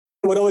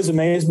What always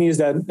amazes me is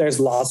that there's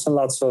lots and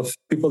lots of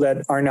people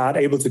that are not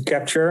able to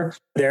capture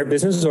their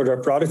business or their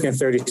product in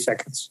 30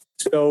 seconds.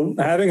 So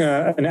having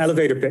an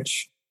elevator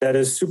pitch that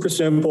is super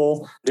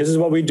simple. This is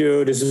what we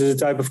do. This is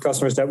the type of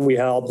customers that we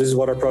help. This is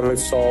what our product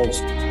solves.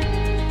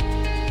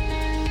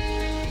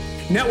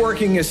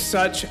 Networking is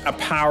such a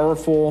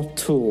powerful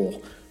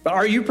tool. But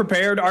are you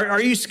prepared?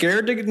 Are you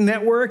scared to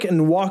network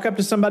and walk up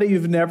to somebody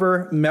you've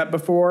never met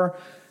before?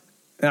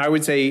 And I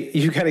would say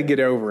you got to get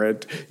over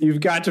it.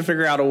 You've got to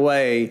figure out a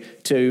way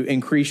to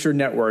increase your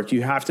network.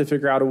 You have to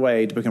figure out a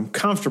way to become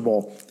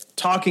comfortable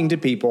talking to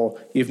people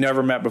you've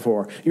never met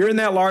before. You're in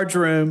that large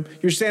room.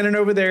 You're standing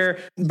over there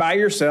by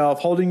yourself,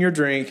 holding your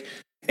drink,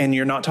 and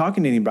you're not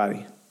talking to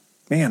anybody.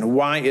 Man,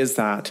 why is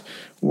that?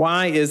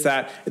 Why is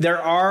that?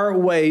 There are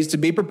ways to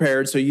be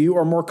prepared so you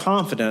are more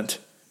confident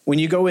when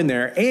you go in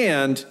there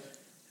and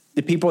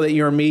the people that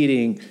you're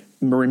meeting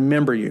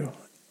remember you.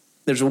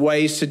 There's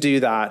ways to do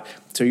that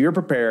so you're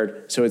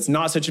prepared, so it's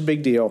not such a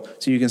big deal,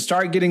 so you can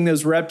start getting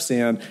those reps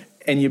in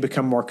and you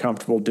become more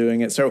comfortable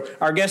doing it. So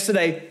our guest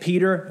today,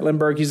 Pieter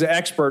Limburg, he's an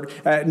expert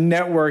at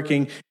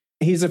networking.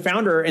 He's the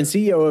founder and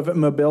CEO of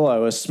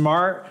Mobilo, a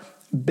smart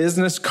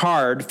business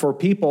card for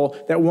people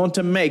that want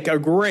to make a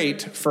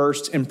great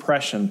first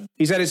impression.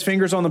 He's had his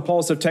fingers on the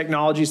pulse of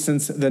technology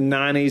since the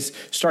 90s,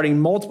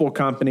 starting multiple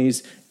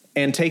companies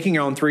and taking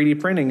on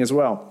 3D printing as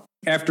well.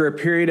 After a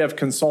period of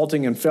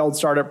consulting and failed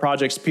startup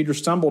projects, Pieter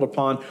stumbled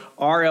upon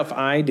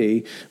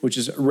RFID, which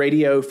is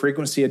radio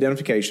frequency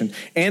identification,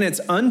 and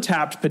its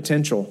untapped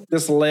potential.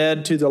 This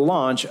led to the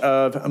launch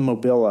of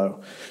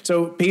Mobilo.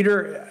 So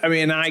Pieter,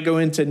 and I go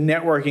into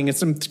networking and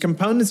some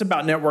components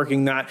about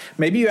networking that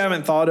maybe you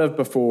haven't thought of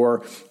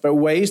before, but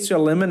ways to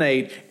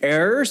eliminate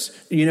errors,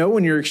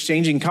 when you're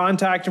exchanging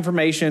contact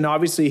information.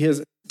 Obviously,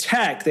 his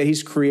tech that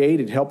he's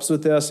created helps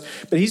with this,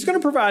 but he's going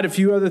to provide a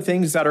few other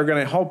things that are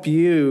going to help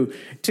you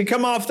to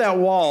come off that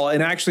wall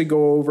and actually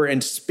go over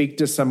and speak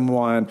to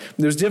someone.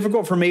 It was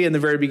difficult for me in the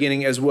very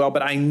beginning as well,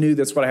 but I knew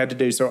that's what I had to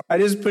do. So I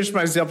just pushed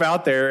myself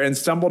out there and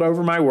stumbled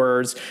over my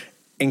words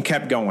and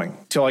kept going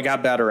till I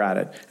got better at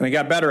it. And I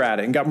got better at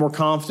it and got more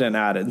confident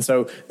at it. And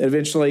so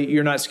eventually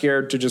you're not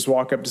scared to just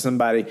walk up to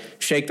somebody,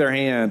 shake their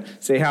hand,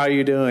 say, "How are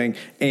you doing?"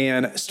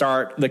 and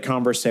start the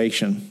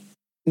conversation.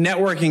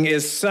 Networking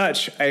is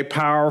such a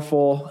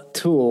powerful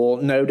tool,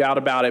 no doubt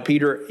about it.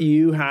 Pieter,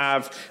 you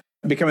have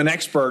become an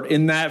expert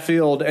in that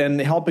field and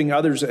helping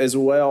others as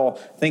well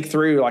think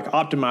through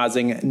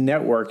optimizing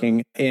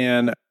networking.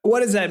 And what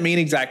does that mean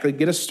exactly?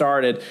 Get us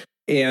started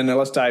and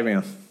let's dive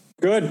in.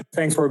 Good.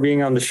 Thanks for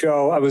being on the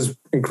show. I was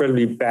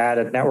incredibly bad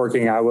at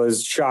networking. I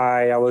was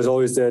shy. I was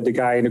always the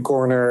guy in the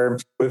corner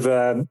with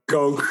a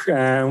Coke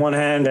in one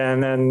hand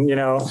and then,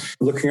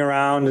 looking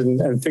around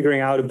and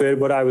figuring out a bit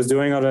what I was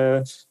doing on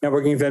a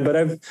networking event. But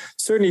I've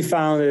certainly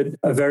found it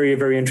very,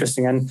 very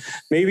interesting. And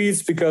maybe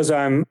it's because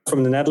I'm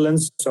from the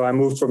Netherlands. So I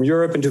moved from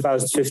Europe in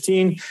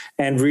 2015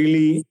 and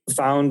really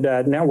found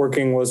that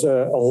networking was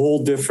a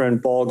whole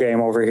different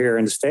ballgame over here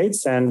in the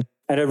States. And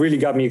it really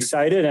got me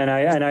excited. And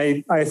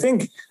I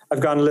think I've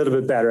gotten a little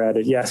bit better at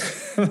it.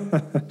 Yes.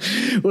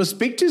 Well,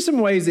 speak to some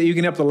ways that you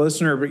can help the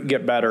listener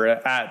get better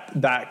at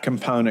that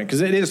component,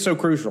 because it is so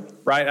crucial,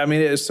 right?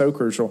 It is so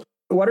crucial.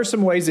 What are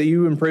some ways that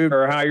you improve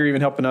or how you're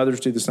even helping others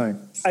do the same?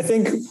 I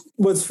think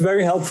what's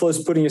very helpful is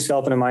putting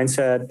yourself in a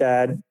mindset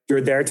that you're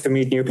there to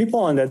meet new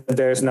people and that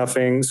there's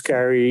nothing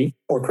scary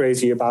or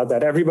crazy about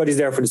that. Everybody's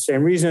there for the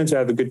same reason, to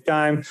have a good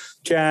time,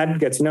 chat,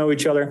 get to know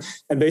each other.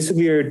 And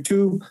basically there are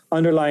two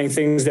underlying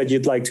things that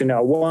you'd like to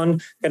know.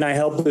 One, can I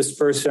help this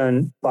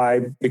person by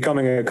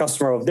becoming a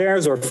customer of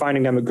theirs or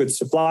finding them a good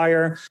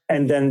supplier?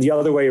 And then the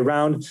other way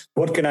around,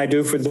 what can I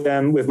do for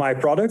them with my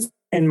product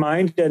in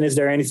mind? And is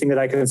there anything that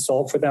I can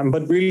solve for them?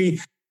 But really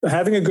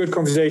having a good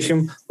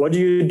conversation. What do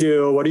you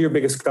do? What are your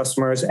biggest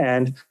customers?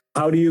 And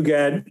how do you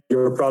get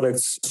your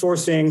products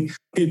sourcing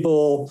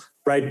people,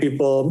 right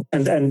people,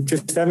 and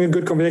just having a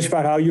good conversation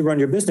about how you run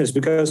your business,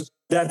 because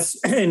that's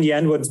in the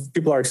end what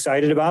people are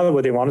excited about,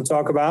 what they want to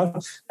talk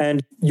about.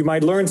 And you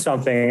might learn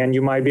something and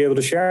you might be able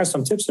to share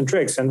some tips and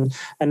tricks. And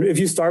if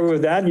you start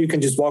with that, you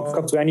can just walk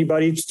up to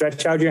anybody,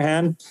 stretch out your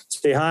hand,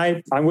 say,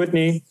 "Hi, I'm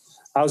Whitney.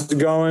 How's it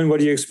going? What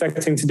are you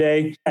expecting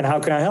today? And how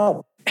can I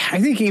help?"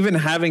 I think even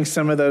having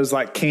some of those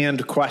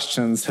canned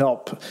questions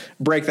help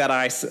break that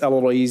ice a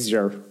little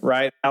easier,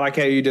 right? I like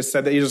how you just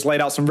said that. You just laid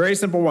out some very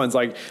simple ones,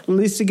 at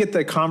least to get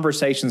the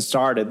conversation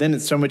started. Then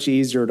it's so much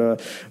easier to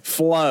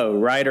flow,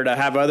 right? Or to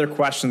have other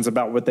questions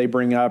about what they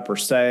bring up or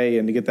say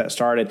and to get that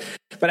started.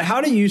 But how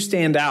do you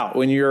stand out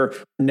when you're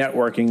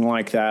networking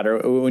like that, or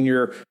when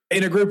you're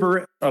in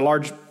a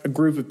large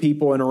group of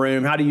people in a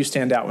room? How do you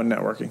stand out when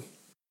networking?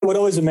 What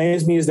always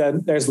amazes me is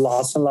that there's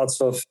lots and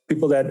lots of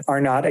people that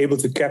are not able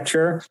to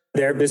capture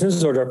their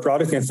business or their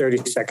product in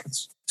 30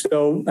 seconds.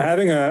 So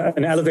having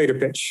an elevator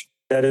pitch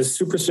that is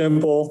super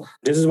simple.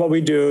 This is what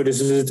we do.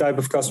 This is the type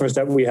of customers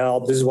that we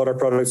help. This is what our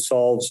product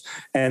solves.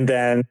 And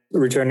then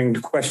returning the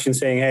question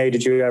saying, hey,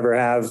 did you ever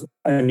have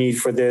a need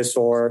for this?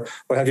 Or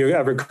have you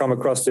ever come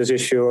across this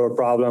issue or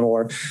problem?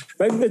 Or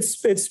it's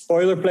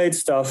boilerplate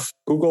stuff.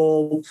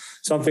 Google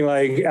something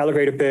like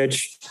elevator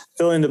pitch,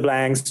 fill in the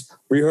blanks,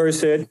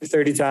 rehearse it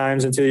 30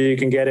 times until you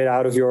can get it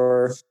out of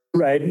your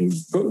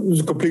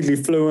completely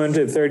fluent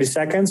in 30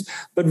 seconds.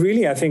 But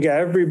really, I think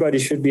everybody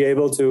should be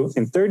able to,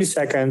 in 30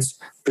 seconds,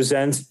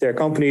 present their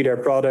company, their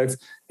product,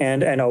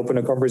 and open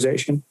a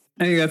conversation.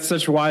 I think that's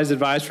such wise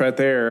advice right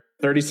there.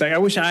 30 seconds. I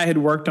wish I had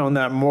worked on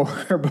that more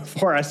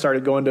before I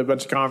started going to a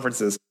bunch of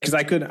conferences, because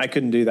I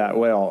couldn't do that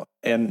well.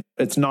 And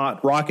it's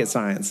not rocket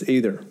science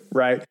either,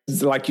 right?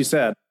 Like you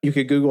said, you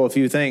could Google a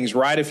few things,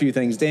 write a few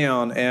things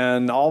down,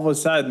 and all of a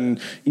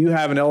sudden you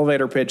have an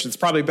elevator pitch that's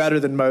probably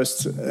better than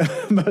most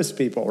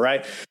people,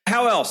 right?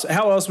 How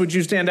else would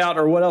you stand out,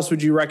 or what else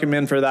would you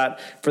recommend for that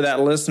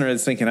listener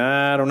that's thinking,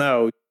 I don't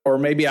know, or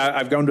maybe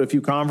I've gone to a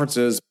few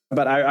conferences,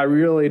 but I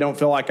really don't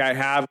feel like I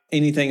have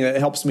anything that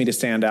helps me to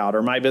stand out,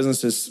 or my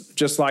business is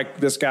just like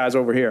this guy's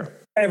over here?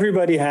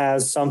 Everybody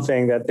has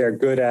something that they're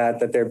good at,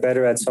 that they're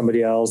better at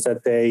somebody else,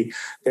 that they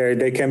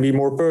can be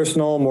more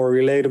personal, more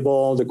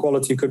relatable. The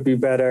quality could be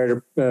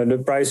better.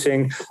 The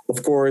pricing,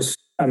 of course,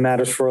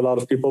 matters for a lot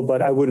of people,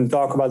 but I wouldn't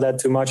talk about that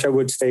too much. I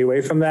would stay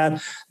away from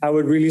that. I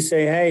would really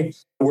say, hey,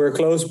 we're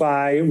close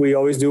by. We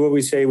always do what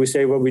we say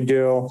what we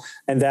do.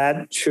 And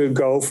that should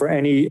go for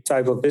any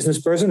type of business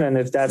person. And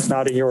if that's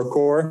not in your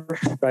core,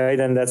 right,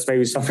 then that's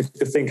maybe something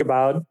to think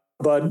about.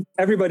 But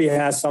everybody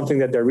has something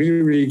that they're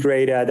really, really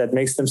great at that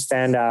makes them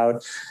stand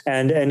out.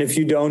 And if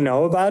you don't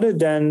know about it,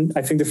 then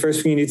I think the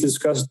first thing you need to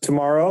discuss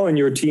tomorrow in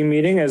your team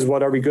meeting is,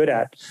 what are we good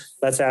at?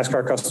 Let's ask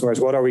our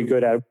customers, what are we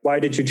good at? Why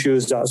did you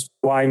choose us?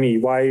 Why me?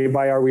 Why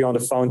are we on the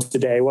phone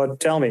today?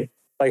 Tell me.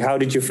 Like, how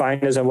did you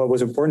find us and what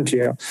was important to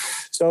you?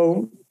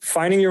 So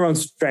finding your own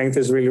strength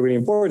is really, really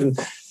important.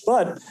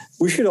 But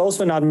we should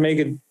also not make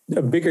it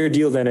a bigger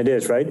deal than it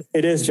is, right?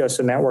 It is just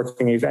a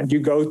networking event.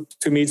 You go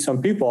to meet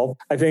some people.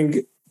 I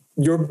think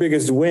your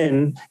biggest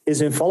win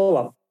is in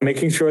follow-up,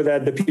 making sure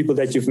that the people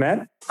that you've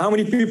met, how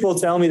many people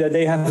tell me that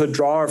they have a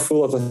drawer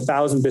full of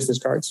 1,000 business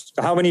cards?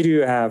 How many do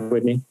you have,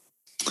 Whitney?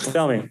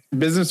 Tell me.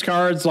 Business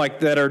cards like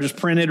that are just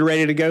printed,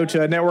 ready to go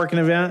to a networking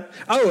event?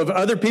 Oh, of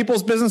other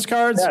people's business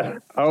cards? Yeah.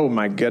 Oh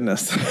my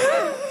goodness.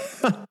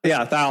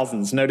 Yeah,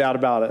 thousands, no doubt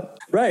about it.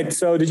 Right.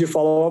 So did you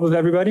follow up with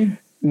everybody?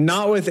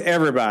 Not with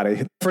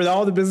everybody. For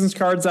all the business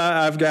cards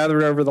I've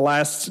gathered over the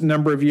last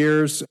number of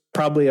years,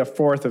 probably a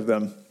fourth of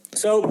them.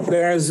 So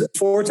there's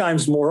 4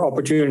 times more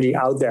opportunity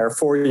out there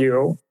for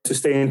you to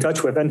stay in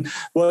touch with. And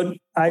what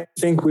I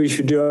think we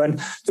should do, and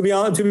to be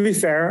honest, to be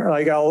fair,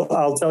 like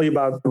I'll tell you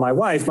about my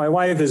wife. My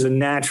wife is a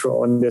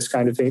natural in this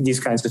kind of thing, these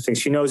kinds of things.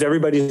 She knows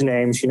everybody's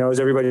name. She knows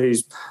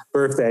everybody's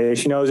birthday.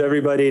 She knows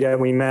everybody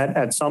that we met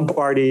at some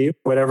party,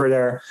 whatever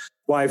their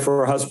wife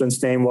or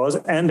husband's name was,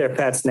 and their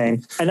pet's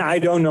name. And I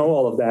don't know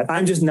all of that.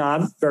 I'm just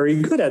not very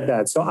good at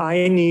that. So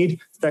I need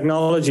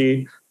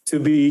technology to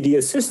be the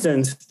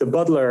assistant, the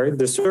butler,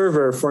 the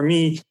server for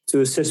me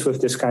to assist with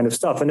this kind of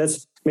stuff. And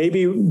that's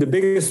maybe the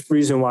biggest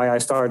reason why I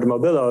started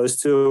Mobilo, is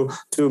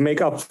to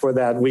make up for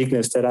that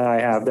weakness that I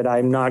have, that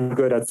I'm not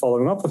good at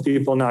following up with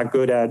people, not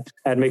good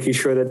at making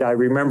sure that I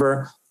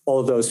remember all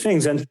of those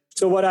things. And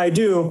so what I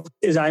do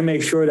is I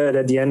make sure that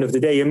at the end of the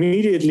day,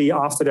 immediately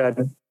after that,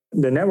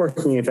 the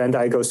networking event,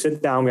 I go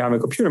sit down behind my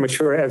computer, make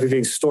sure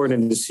everything's stored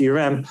in the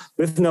CRM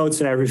with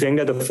notes and everything,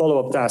 that the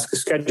follow-up task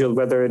is scheduled,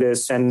 whether it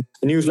is send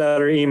a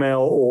newsletter,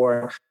 email,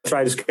 or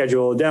try to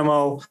schedule a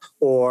demo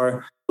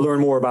or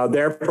learn more about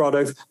their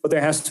product. But there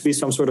has to be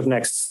some sort of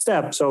next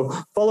step. So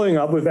following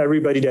up with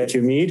everybody that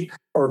you meet,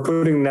 or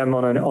putting them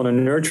on a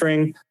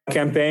nurturing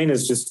campaign,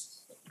 is just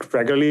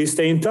regularly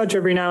stay in touch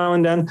every now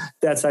and then.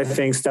 That's, I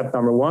think, step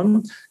number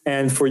 1.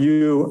 And for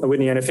you,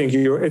 Whitney, and I think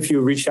if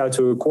you reach out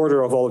to a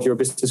quarter of all of your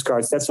business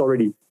cards, that's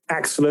already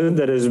excellent.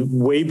 That is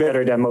way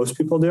better than most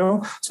people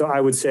do. So I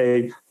would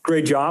say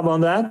great job on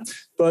that.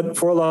 But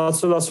for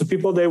lots of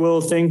people, they will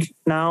think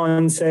now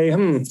and say,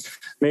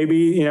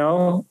 maybe,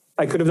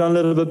 I could have done a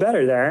little bit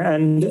better there.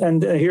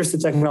 And here's the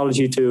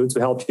technology to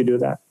help you do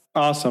that.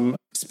 Awesome.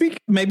 Speak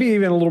maybe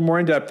even a little more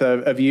in depth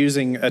of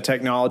using a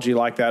technology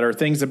like that, or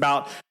things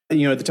about,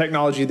 the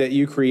technology that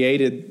you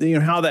created,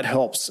 how that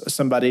helps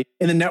somebody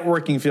in the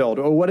networking field.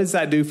 What does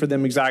that do for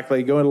them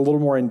exactly? Go in a little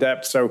more in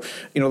depth so,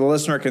 the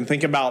listener can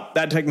think about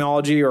that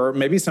technology, or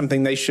maybe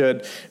something they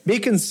should be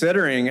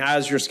considering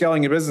as you're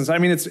scaling a business. I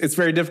mean, it's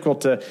very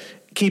difficult to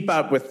keep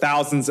up with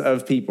thousands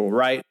of people,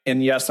 right?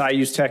 And yes, I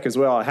use tech as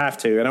well. I have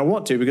to, and I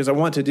want to, because I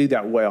want to do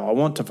that well. I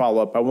want to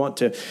follow up. I want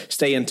to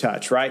stay in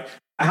touch, right?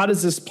 How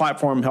does this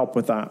platform help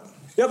with that?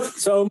 Yep.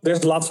 So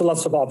there's lots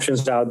of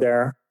options out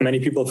there. Many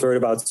people have heard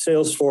about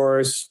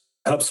Salesforce.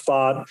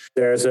 HubSpot.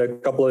 There's a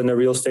couple in the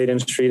real estate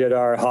industry that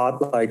are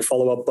hot, like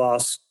Follow Up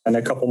Boss, and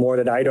a couple more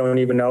that I don't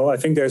even know. I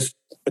think there's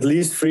at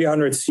least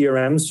 300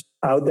 CRMs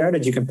out there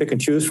that you can pick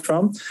and choose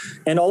from.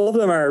 And all of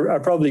them are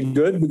probably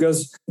good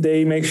because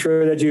they make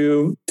sure that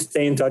you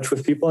stay in touch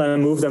with people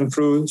and move them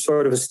through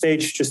sort of a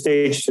stage to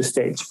stage to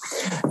stage.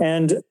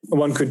 And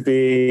one could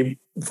be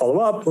follow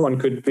up, one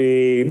could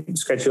be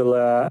schedule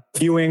a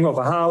viewing of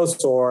a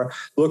house or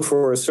look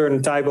for a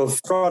certain type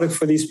of product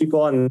for these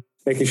people and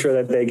making sure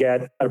that they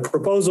get a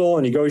proposal,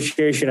 a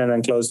negotiation, and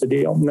then close the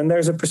deal. And then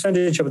there's a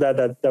percentage of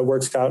that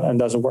works out and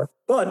doesn't work.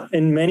 But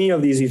in many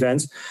of these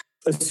events,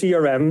 a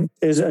CRM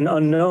is an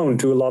unknown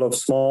to a lot of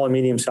small and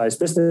medium-sized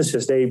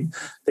businesses.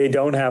 They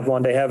don't have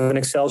one. They have an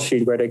Excel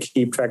sheet where they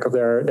keep track of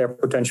their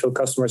potential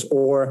customers,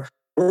 or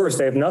worse,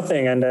 they have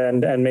nothing.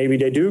 And maybe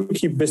they do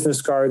keep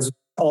business cards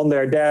on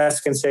their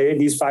desk and say,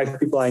 these 5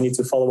 people I need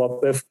to follow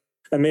up with.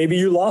 And maybe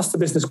you lost the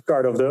business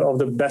card of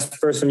the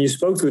best person you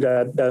spoke to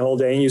that whole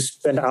day, and you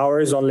spent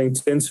hours on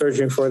LinkedIn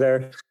searching for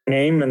their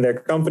name and their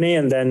company,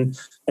 and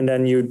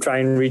then you try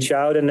and reach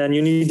out, and then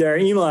you need their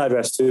email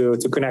address to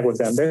connect with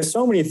them. There's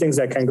so many things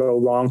that can go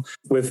wrong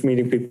with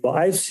meeting people.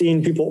 I've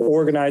seen people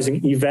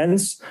organizing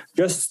events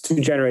just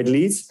to generate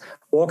leads,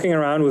 walking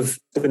around with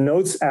the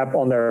Notes app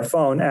on their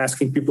phone,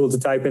 asking people to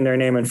type in their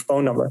name and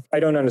phone number. I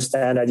don't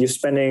understand that. You're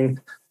spending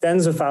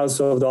tens of thousands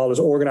of dollars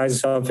organizing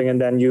something, and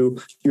then you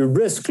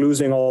risk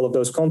losing all of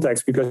those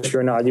contacts because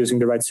you're not using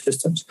the right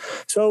systems.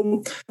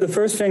 So the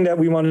first thing that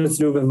we wanted to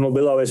do with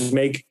Mobilo is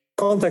make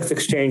contact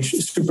exchange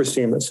super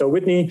seamless. So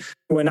Whitney,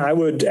 when I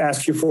would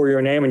ask you for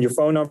your name and your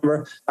phone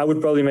number, I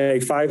would probably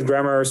make 5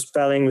 grammar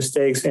spelling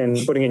mistakes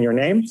in putting in your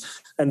name.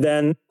 And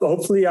then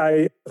hopefully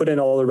I put in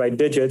all the right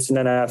digits, and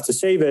then I have to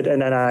save it.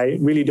 And then I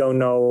really don't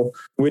know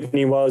who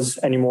Whitney was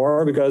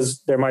anymore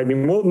because there might be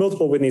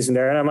multiple Whitneys in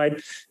there. And I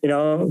might,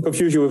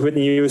 confuse you with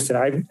Whitney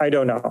Houston. I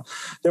don't know.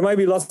 There might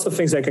be lots of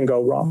things that can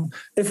go wrong.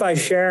 If I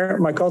share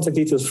my contact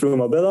details through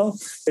Mobilo,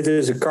 it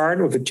is a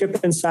card with a chip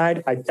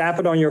inside. I tap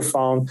it on your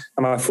phone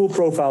and my full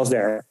profile is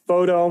there.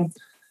 Photo,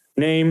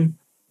 name,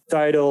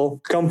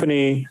 title,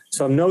 company,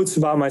 some notes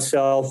about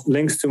myself,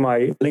 links to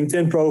my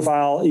LinkedIn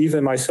profile,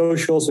 even my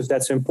socials, if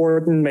that's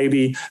important,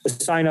 maybe a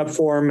sign-up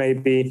form,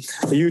 maybe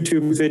a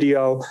YouTube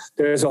video.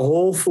 There's a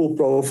whole full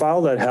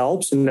profile that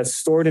helps, and that's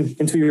stored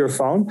into your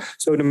phone.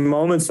 So the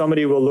moment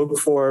somebody will look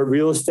for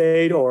real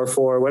estate or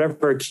for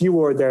whatever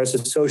keyword there's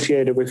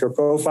associated with your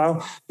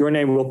profile, your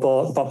name will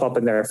pop up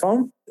in their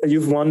phone.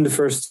 You've won the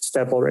first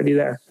step already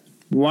there.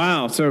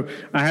 Wow. So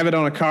I have it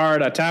on a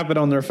card, I tap it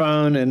on their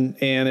phone, and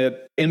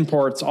it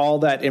imports all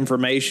that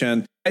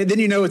information. And then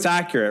it's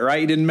accurate, right?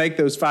 You didn't make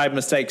those 5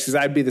 mistakes, because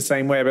I'd be the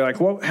same way. I'd be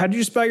like, well, how did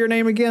you spell your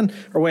name again?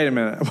 Or wait a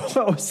minute,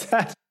 what was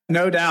that?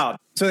 No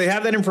doubt. So they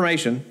have that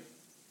information.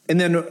 And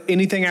then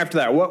anything after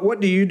that, what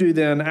do you do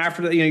then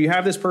after that? You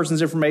have this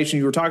person's information.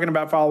 You were talking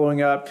about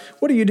following up.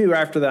 What do you do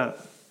after that?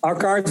 Our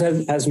card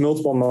has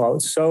multiple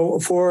modes. So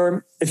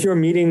if you're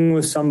meeting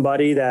with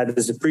somebody that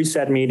is a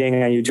preset meeting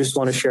and you just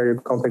want to share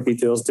your contact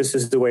details, this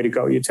is the way to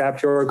go. You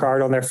tap your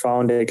card on their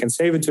phone, they can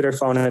save it to their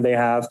phone, and they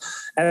have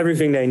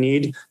everything they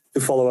need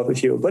to follow up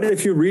with you. But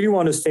if you really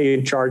want to stay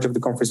in charge of the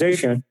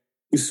conversation,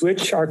 you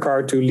switch our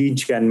card to lead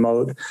gen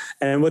mode.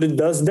 And what it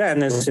does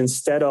then is,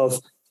 instead of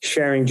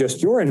sharing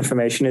just your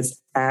information,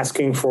 it's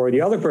asking for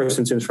the other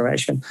person's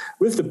information,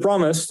 with the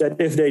promise that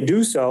if they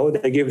do so,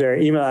 they give their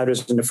email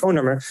address and the phone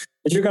number,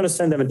 that you're going to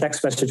send them a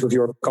text message with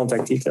your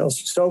contact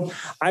details. So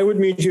I would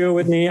meet you,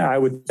 Whitney. I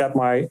would tap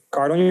my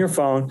card on your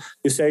phone.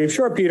 You say,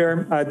 sure,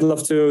 Peter, I'd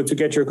love to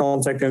get your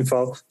contact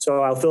info.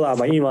 So I'll fill out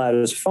my email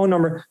address, phone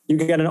number. You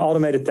can get an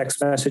automated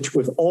text message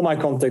with all my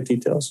contact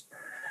details.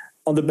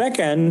 On the back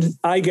end,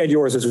 I get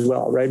yours as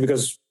well, right?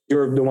 Because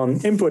you're the one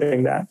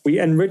inputting that. We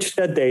enrich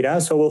that data.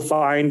 So we'll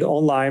find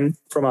online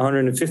from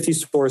 150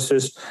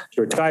 sources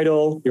your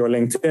title, your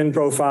LinkedIn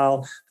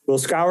profile. We'll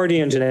scour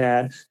the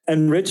internet,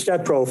 enrich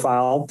that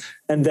profile,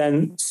 and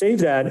then save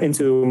that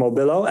into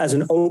Mobilo as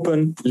an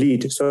open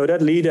lead. So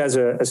that lead has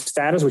a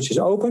status which is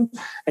open,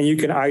 and you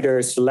can either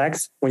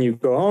select when you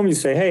go home, you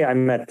say, hey, I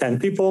met 10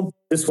 people.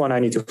 This one I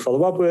need to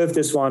follow up with.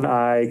 This one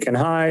I can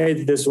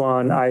hide. This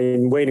one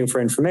I'm waiting for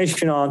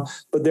information on.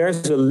 But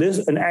there's a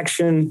list, an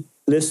action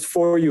list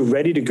for you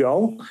ready to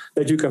go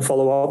that you can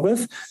follow up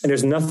with, and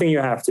there's nothing you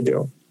have to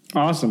do.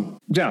 Awesome.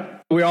 Yeah.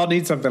 We all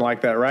need something like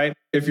that, right?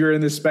 If you're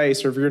in this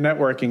space or if you're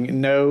networking,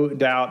 no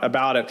doubt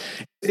about it.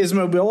 Is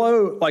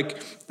Mobilo like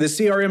the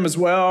CRM as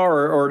well,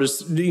 or does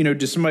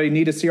somebody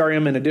need a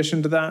CRM in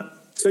addition to that?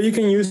 So you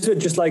can use it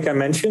just like I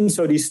mentioned.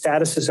 So these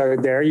statuses are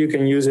there. You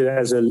can use it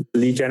as a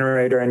lead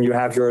generator, and you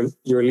have your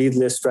lead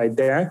list right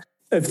there.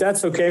 If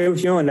that's okay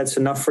with you and that's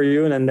enough for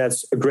you, then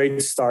that's a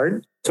great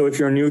start. So if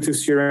you're new to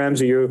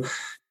CRMs, or you're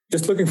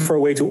just looking for a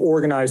way to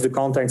organize the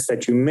contacts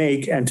that you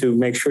make and to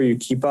make sure you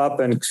keep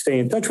up and stay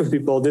in touch with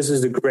people, this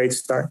is the great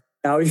start.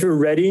 Now, if you're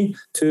ready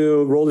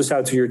to roll this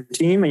out to your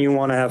team and you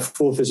want to have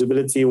full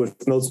visibility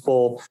with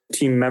multiple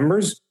team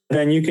members,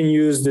 then you can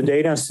use the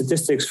data and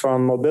statistics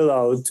from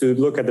Mobilo to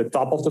look at the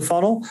top of the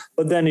funnel,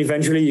 but then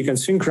eventually you can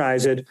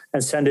synchronize it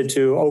and send it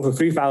to over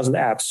 3,000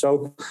 apps.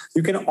 So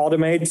you can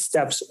automate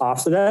steps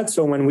after that.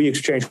 So when we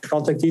exchange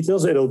contact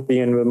details, it'll be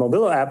in the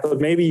Mobilo app, but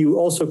maybe you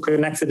also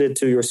connected it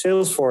to your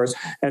Salesforce,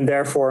 and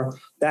therefore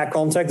that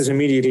contact is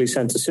immediately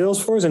sent to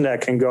Salesforce, and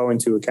that can go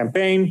into a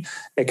campaign.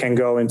 It can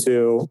go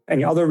into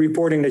any other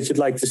reporting that you'd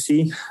like to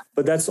see,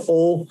 but that's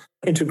all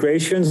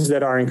integrations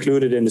that are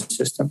included in the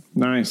system.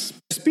 Nice.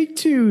 Speak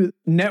to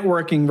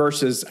networking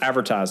versus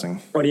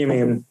advertising. What do you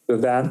mean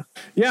with that?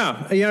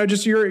 Yeah,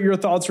 just your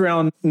thoughts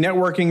around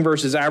networking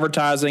versus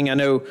advertising. I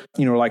know,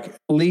 like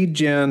lead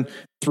gen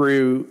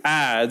through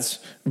ads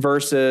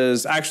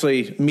versus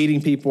actually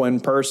meeting people in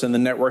person, the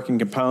networking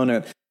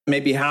component,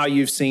 maybe how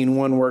you've seen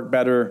one work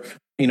better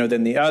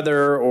than the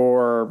other,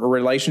 or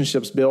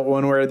relationships built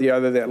one way or the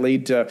other that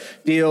lead to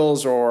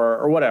deals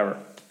or whatever.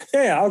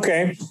 Yeah,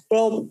 okay.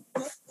 Well,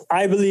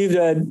 I believe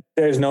that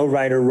there's no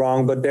right or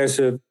wrong, but there's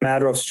a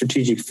matter of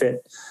strategic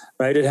fit,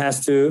 right? It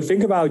has to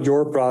think about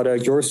your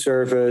product, your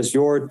service,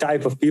 your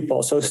type of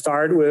people. So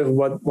start with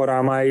what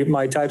are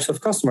my types of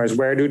customers?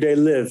 Where do they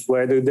live?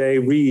 Where do they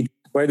read?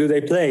 Where do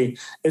they play?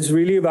 It's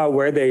really about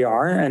where they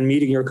are, and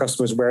meeting your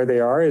customers where they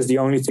are is the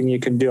only thing you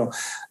can do.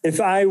 If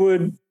I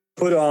would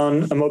put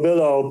on a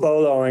Mobilo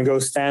polo and go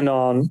stand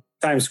on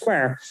Times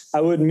Square, I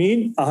would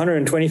meet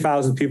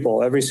 120,000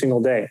 people every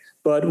single day.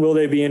 But will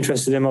they be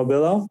interested in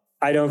Mobilo?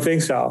 I don't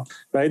think so,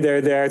 right?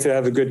 They're there to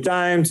have a good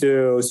time,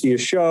 to see a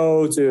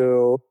show,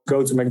 to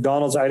go to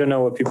McDonald's. I don't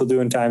know what people do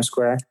in Times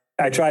Square.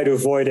 I try to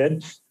avoid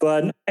it.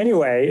 But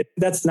anyway,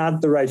 that's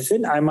not the right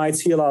fit. I might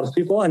see a lot of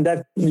people, and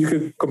that you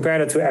could compare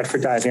that to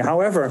advertising.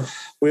 However,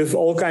 with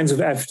all kinds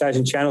of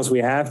advertising channels we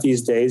have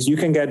these days, you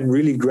can get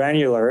really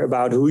granular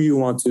about who you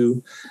want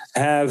to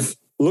have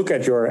look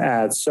at your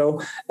ads. So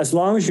as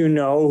long as you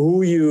know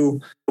who you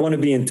want to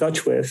be in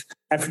touch with,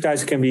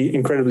 advertising can be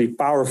incredibly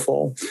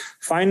powerful.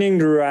 Finding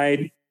the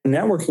right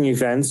networking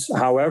events,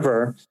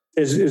 however,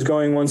 is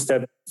going one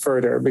step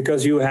further,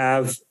 because you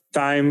have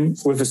time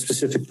with a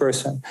specific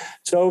person.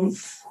 So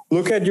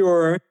look at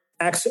your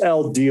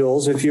XL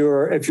deals. If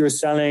you're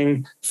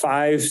selling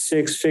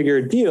 5-6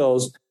 figure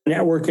deals,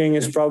 networking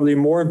is probably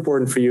more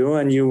important for you,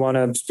 and you want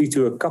to speak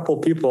to a couple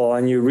people,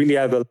 and you really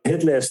have a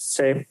hit list.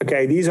 Say,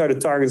 okay, these are the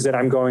targets that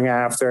I'm going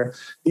after.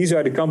 These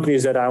are the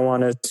companies that I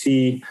want to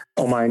see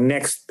on my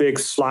next big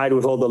slide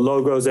with all the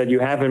logos that you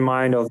have in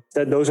mind.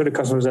 Those are the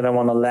customers that I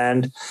want to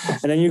land.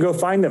 And then you go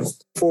find them.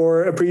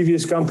 For a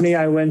previous company,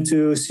 I went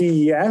to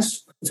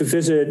CES to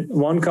visit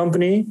one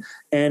company,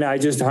 and I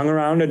just hung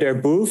around at their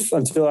booth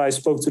until I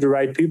spoke to the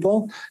right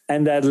people,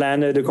 and that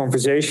landed a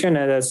conversation,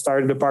 and that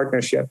started a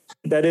partnership.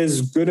 That is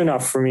good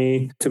enough for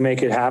me to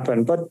make it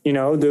happen. But,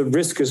 the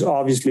risk is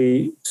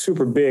obviously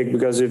super big,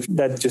 because if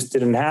that just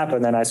didn't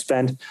happen, then I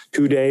spent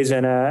 2 days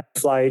in a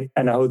flight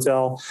and a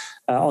hotel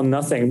on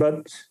nothing.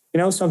 But,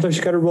 sometimes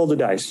you got to roll the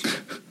dice.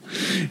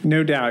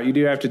 No doubt. You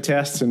do have to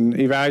test and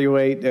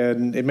evaluate,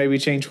 and it maybe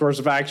change course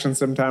of action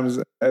sometimes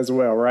as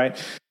well, right?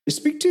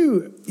 Speak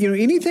to,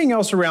 anything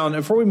else around,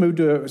 before we move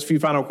to a few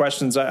final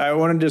questions, I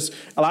want to just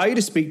allow you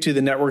to speak to the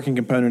networking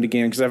component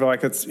again, because I feel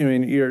like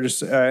you're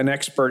just an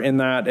expert in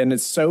that, and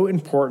it's so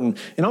important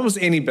in almost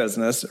any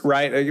business,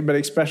 right? But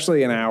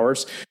especially in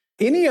ours.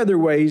 Any other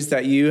ways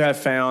that you have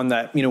found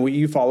that,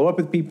 you follow up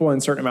with people in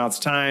certain amounts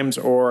of times,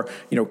 or,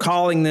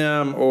 calling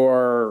them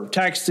or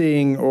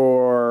texting,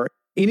 or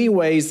any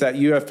ways that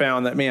you have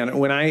found that, man,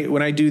 when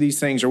I do these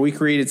things, or we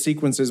created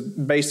sequences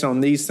based on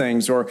these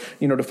things, or,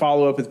 to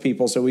follow up with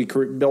people so we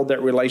build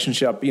that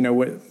relationship,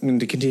 and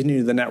to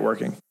continue the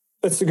networking?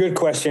 That's a good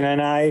question.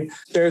 And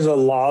there's a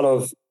lot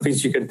of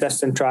things you can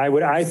test and try.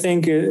 What I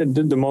think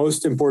the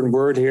most important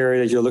word here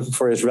that you're looking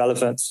for is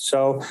relevance.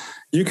 So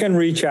you can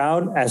reach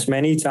out as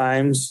many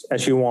times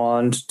as you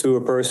want to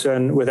a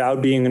person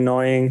without being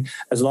annoying,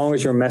 as long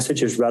as your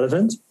message is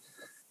relevant,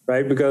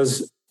 right?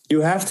 Because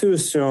you have to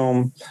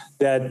assume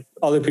that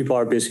other people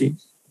are busy.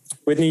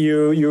 Whitney,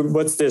 you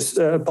what's this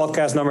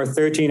podcast number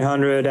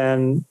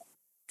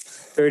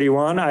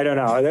 1331? I don't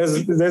know.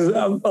 There's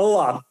a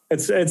lot.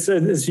 It's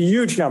a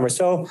huge number.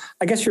 So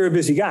I guess you're a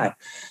busy guy.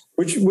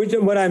 Which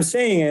what I'm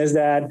saying is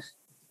that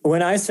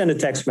when I send a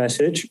text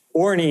message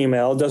or an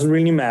email, it doesn't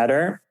really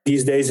matter.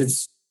 These days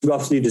it's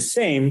roughly the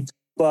same,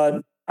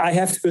 but I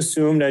have to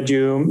assume that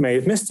you may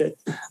have missed it.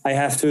 I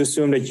have to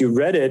assume that you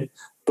read it,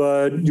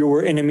 but you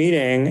were in a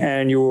meeting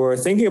and you were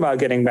thinking about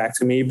getting back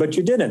to me, but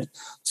you didn't.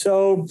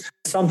 So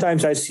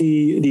sometimes I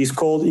see these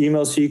cold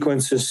email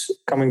sequences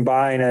coming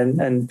by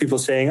and people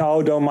saying,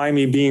 oh, don't mind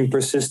me being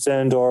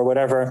persistent or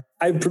whatever.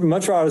 I'd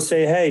much rather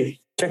say,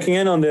 hey, checking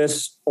in on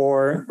this,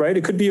 or, right,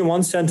 it could be a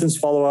one sentence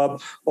follow-up,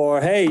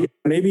 or, hey,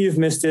 maybe you've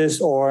missed this,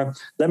 or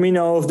let me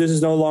know if this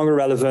is no longer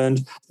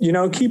relevant.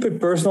 Keep it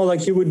personal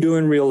like you would do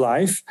in real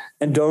life,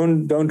 and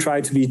don't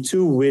try to be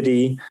too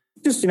witty.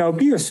 Just,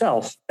 be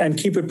yourself and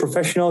keep it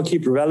professional,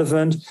 keep it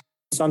relevant.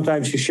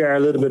 Sometimes you share a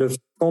little bit of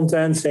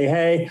content, say,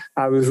 hey,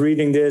 I was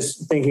reading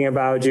this, thinking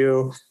about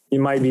you. It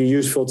might be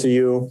useful to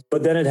you,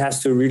 but then it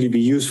has to really be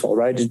useful,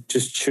 right? It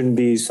just shouldn't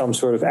be some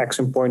sort of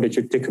action point that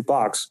you tick a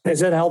box. Is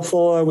that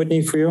helpful,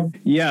 Whitney, for you?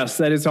 Yes,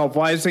 that is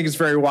helpful. I just think it's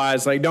very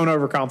wise. Like, don't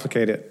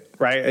overcomplicate it,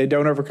 right?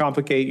 Don't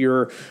overcomplicate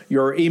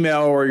your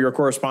email or your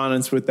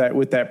correspondence with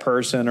that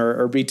person,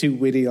 or be too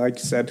witty, like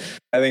you said.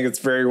 I think it's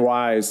very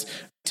wise.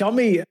 Tell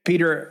me,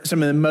 Pieter,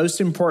 some of the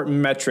most important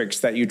metrics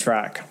that you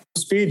track.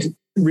 Speed.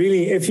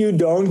 Really, if you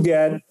don't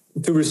get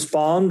to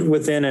respond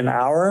within an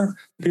hour,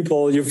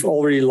 you've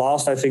already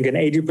lost, I think, an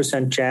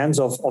 80% chance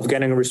of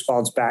getting a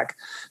response back.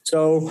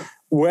 So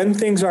when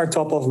things are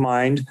top of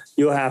mind,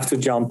 you'll have to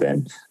jump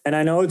in. And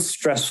I know it's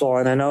stressful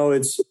and I know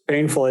it's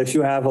painful if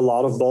you have a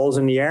lot of balls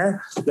in the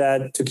air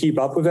that to keep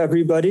up with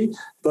everybody.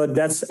 But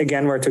that's,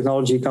 again, where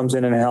technology comes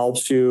in and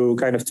helps you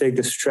kind of take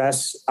the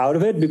stress out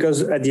of it.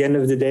 Because at the end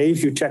of the day,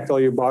 if you checked all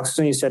your boxes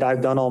and you said,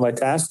 I've done all my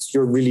tasks,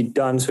 you're really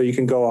done. So you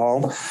can go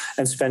home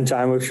and spend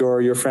time with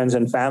your friends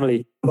and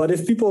family. But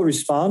if people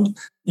respond,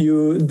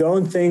 you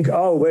don't think,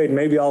 oh, wait,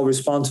 maybe I'll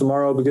respond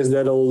tomorrow because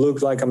that'll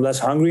look like I'm less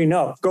hungry.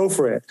 No, go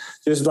for it.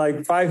 Just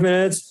like 5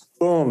 minutes,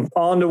 boom,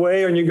 on the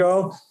way, and you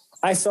go.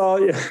 I saw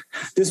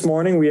this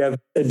morning we have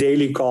a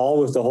daily call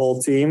with the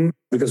whole team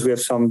because we have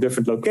some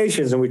different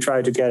locations and we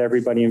try to get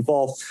everybody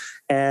involved.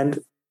 And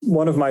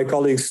one of my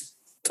colleagues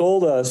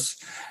told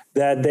us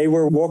that they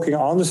were walking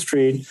on the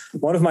street.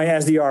 One of my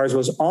SDRs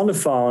was on the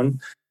phone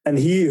and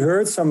he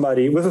heard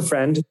somebody with a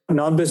friend,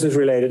 non-business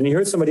related, and he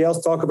heard somebody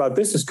else talk about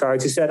business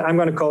cards. He said, I'm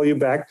going to call you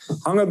back,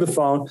 hung up the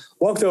phone,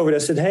 walked over there,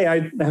 said, hey,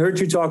 I heard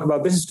you talk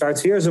about business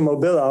cards. Here's a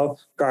Mobilo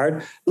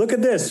card. Look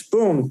at this.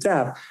 Boom,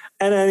 tap.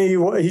 And then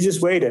he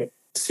just waited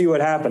to see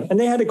what happened. And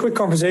they had a quick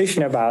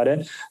conversation about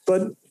it.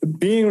 But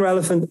being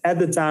relevant at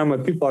the time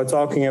when people are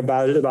talking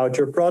about it, about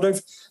your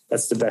product,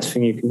 that's the best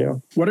thing you can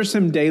do. What are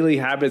some daily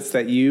habits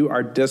that you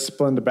are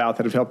disciplined about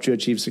that have helped you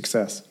achieve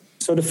success?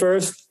 So the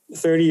first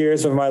 30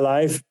 years of my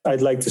life,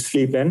 I'd like to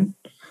sleep in.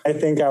 I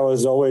think I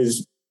was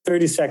always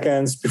 30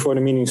 seconds before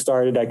the meeting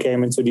started, I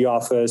came into the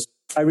office.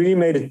 I really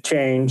made a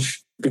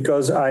change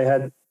because I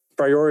had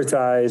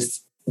prioritized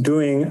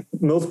doing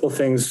multiple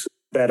things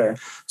better.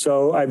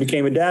 So I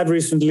became a dad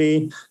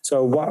recently.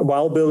 So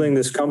while building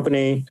this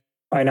company,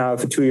 I now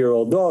have a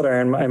 2-year-old daughter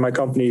and my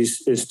company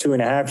is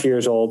 2.5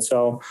 years old.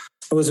 So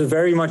it was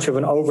very much of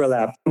an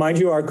overlap. Mind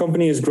you, our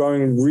company is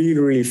growing really,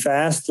 really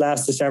fast.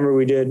 Last December,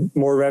 we did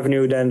more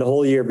revenue than the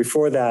whole year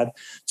before that.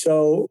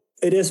 So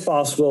it is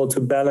possible to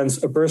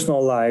balance a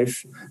personal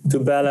life, to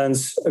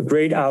balance a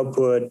great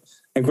output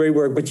and great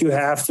work, but you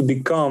have to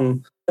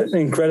become an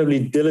incredibly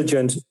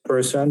diligent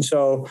person.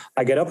 So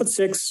I get up at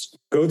 6,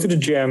 go to the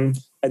gym,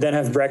 I then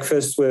have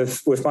breakfast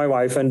with my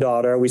wife and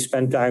daughter. We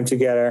spend time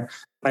together.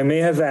 I may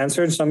have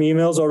answered some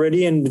emails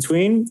already in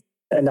between,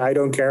 and I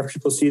don't care if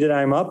people see that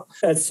I'm up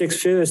at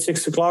 6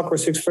 o'clock or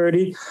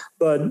 6:30,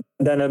 but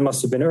then it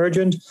must have been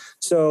urgent.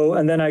 So,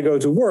 and then I go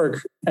to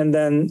work, and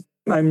then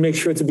I make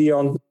sure to be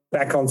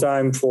back on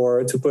time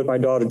to put my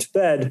daughter to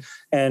bed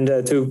and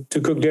to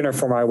cook dinner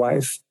for my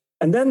wife.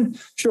 And then,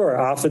 sure,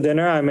 after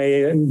dinner, I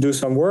may do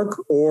some work,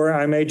 or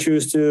I may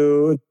choose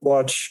to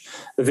watch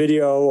a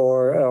video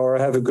or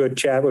have a good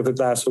chat with a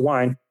glass of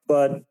wine.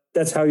 But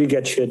that's how you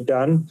get shit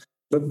done.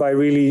 But by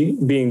really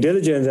being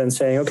diligent and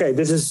saying, okay,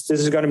 this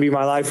is going to be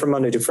my life from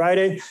Monday to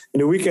Friday. In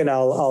the weekend,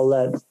 I'll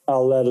let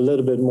a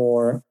little bit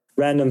more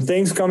random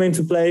things come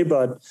into play.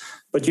 But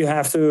you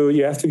have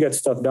to get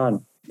stuff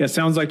done. It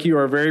sounds like you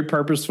are very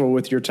purposeful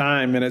with your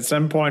time. And at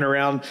some point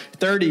around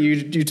 30,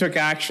 you took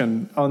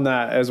action on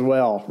that as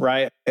well,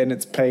 right? And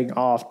it's paying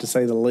off, to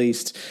say the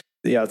least.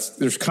 Yeah,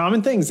 there's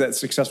common things that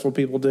successful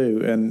people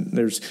do. And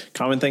there's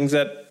common things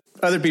that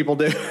other people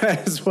do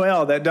as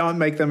well that don't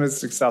make them as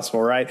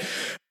successful, right?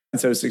 And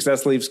so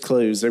success leaves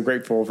clues. I'm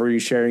grateful for you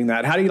sharing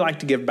that. How do you like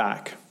to give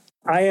back?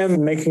 I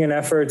am making an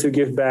effort to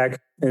give back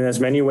in as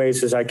many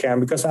ways as I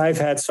can because I've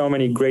had so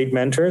many great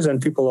mentors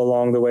and people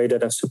along the way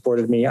that have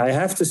supported me. I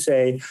have to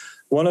say,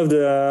 one of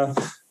the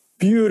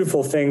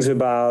beautiful things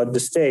about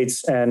the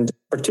States and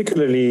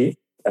particularly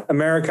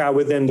America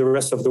within the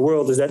rest of the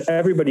world is that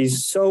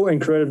everybody's so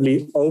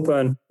incredibly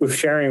open with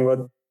sharing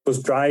what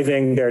was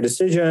driving their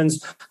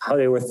decisions, how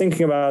they were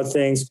thinking about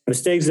things,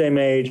 mistakes they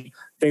made,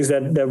 things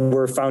that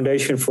were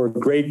foundation for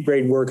great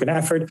work and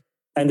effort.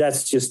 And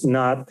that's just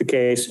not the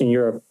case in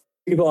Europe.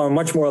 People are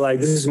much more like,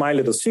 this is my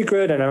little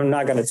secret and I'm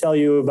not going to tell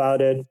you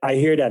about it. I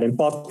hear that in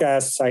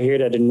podcasts. I hear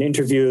that in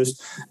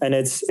interviews. And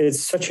it's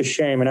such a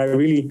shame. And I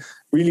really,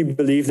 really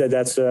believe that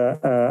that's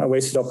a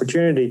wasted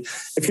opportunity.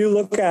 If you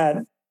look at,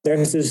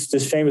 there's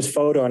this famous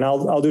photo, and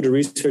I'll do the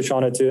research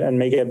on it and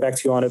may get back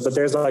to you on it. But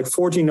there's like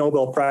 40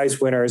 Nobel Prize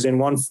winners in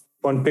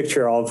one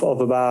picture of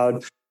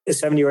about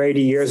 70 or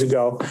 80 years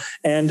ago.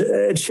 And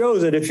it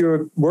shows that if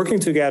you're working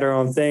together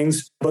on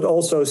things, but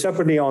also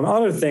separately on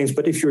other things,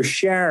 but if you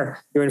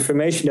share your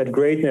information, that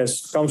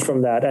greatness comes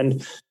from that.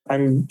 And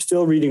I'm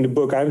still reading the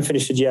book. I haven't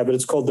finished it yet, but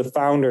it's called The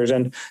Founders.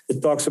 And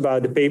it talks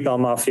about the PayPal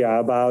mafia,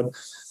 about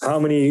how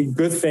many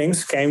good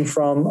things came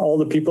from all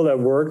the people that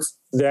worked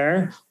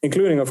there,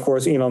 including, of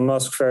course, Elon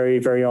Musk, very,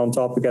 very on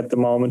topic at the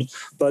moment.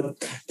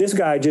 But this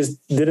guy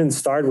just didn't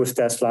start with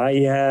Tesla.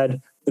 He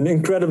had an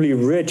incredibly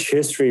rich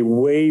history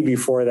way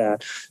before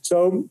that.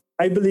 So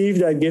I believe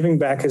that giving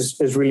back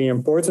is really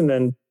important.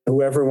 And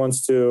whoever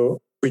wants to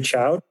reach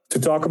out to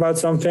talk about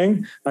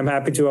something, I'm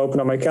happy to open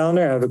up my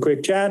calendar, have a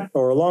quick chat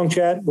or a long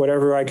chat,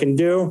 whatever I can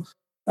do.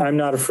 I'm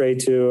not afraid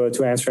to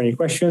answer any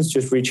questions.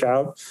 Just reach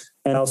out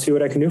and I'll see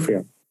what I can do for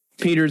you.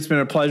 Pieter, it's been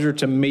a pleasure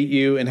to meet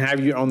you and have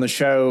you on the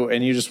show.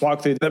 And you just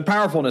walk through the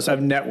powerfulness of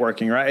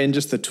networking, right? And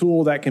just the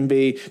tool that can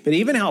be, but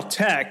even how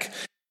tech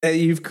that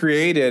you've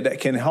created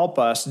can help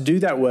us do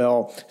that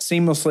well,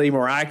 seamlessly,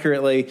 more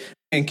accurately,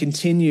 and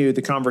continue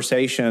the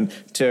conversation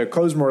to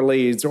close more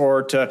leads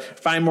or to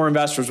find more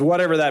investors,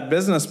 whatever that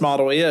business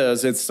model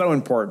is. It's so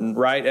important,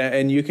 right?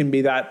 And you can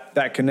be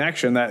that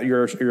connection, that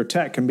your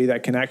tech can be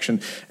that connection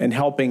and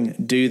helping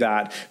do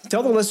that.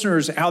 Tell the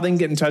listeners how they can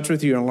get in touch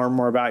with you and learn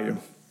more about you.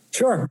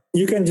 Sure.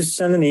 You can just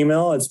send an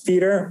email. It's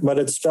Pieter, but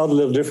it's spelled a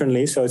little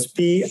differently. So it's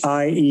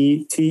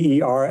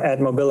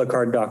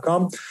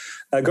PIETER@mobilicard.com.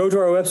 Go to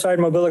our website,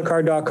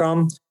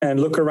 mobilicard.com, and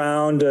look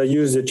around,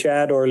 use the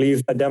chat or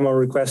leave a demo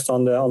request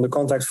on the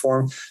contact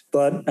form.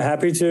 But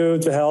happy to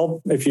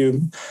help. If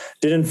you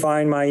didn't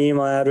find my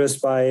email address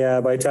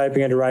by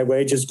typing it the right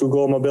way, just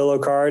Google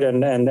Mobilo Card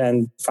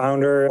and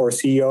founder or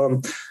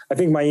CEO. I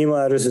think my email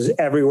address is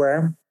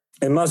everywhere.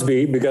 It must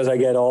be, because I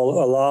get a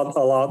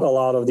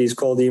lot of these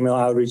cold email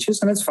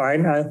outreaches, and it's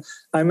fine.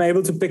 I'm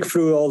able to pick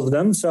through all of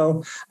them.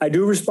 So I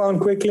do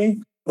respond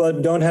quickly,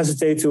 but don't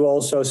hesitate to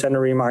also send a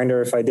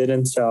reminder if I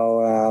didn't.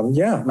 So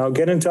now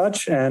get in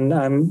touch, and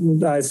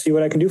I see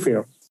what I can do for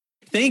you.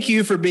 Thank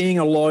you for being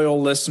a loyal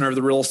listener of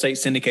the Real Estate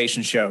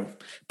Syndication Show.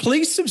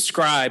 Please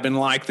subscribe and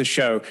like the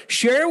show.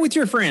 Share it with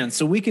your friends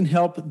so we can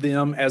help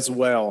them as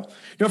well.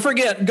 Don't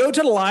forget, go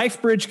to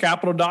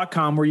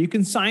lifebridgecapital.com where you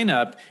can sign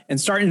up and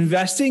start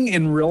investing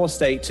in real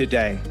estate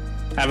today.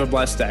 Have a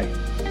blessed day.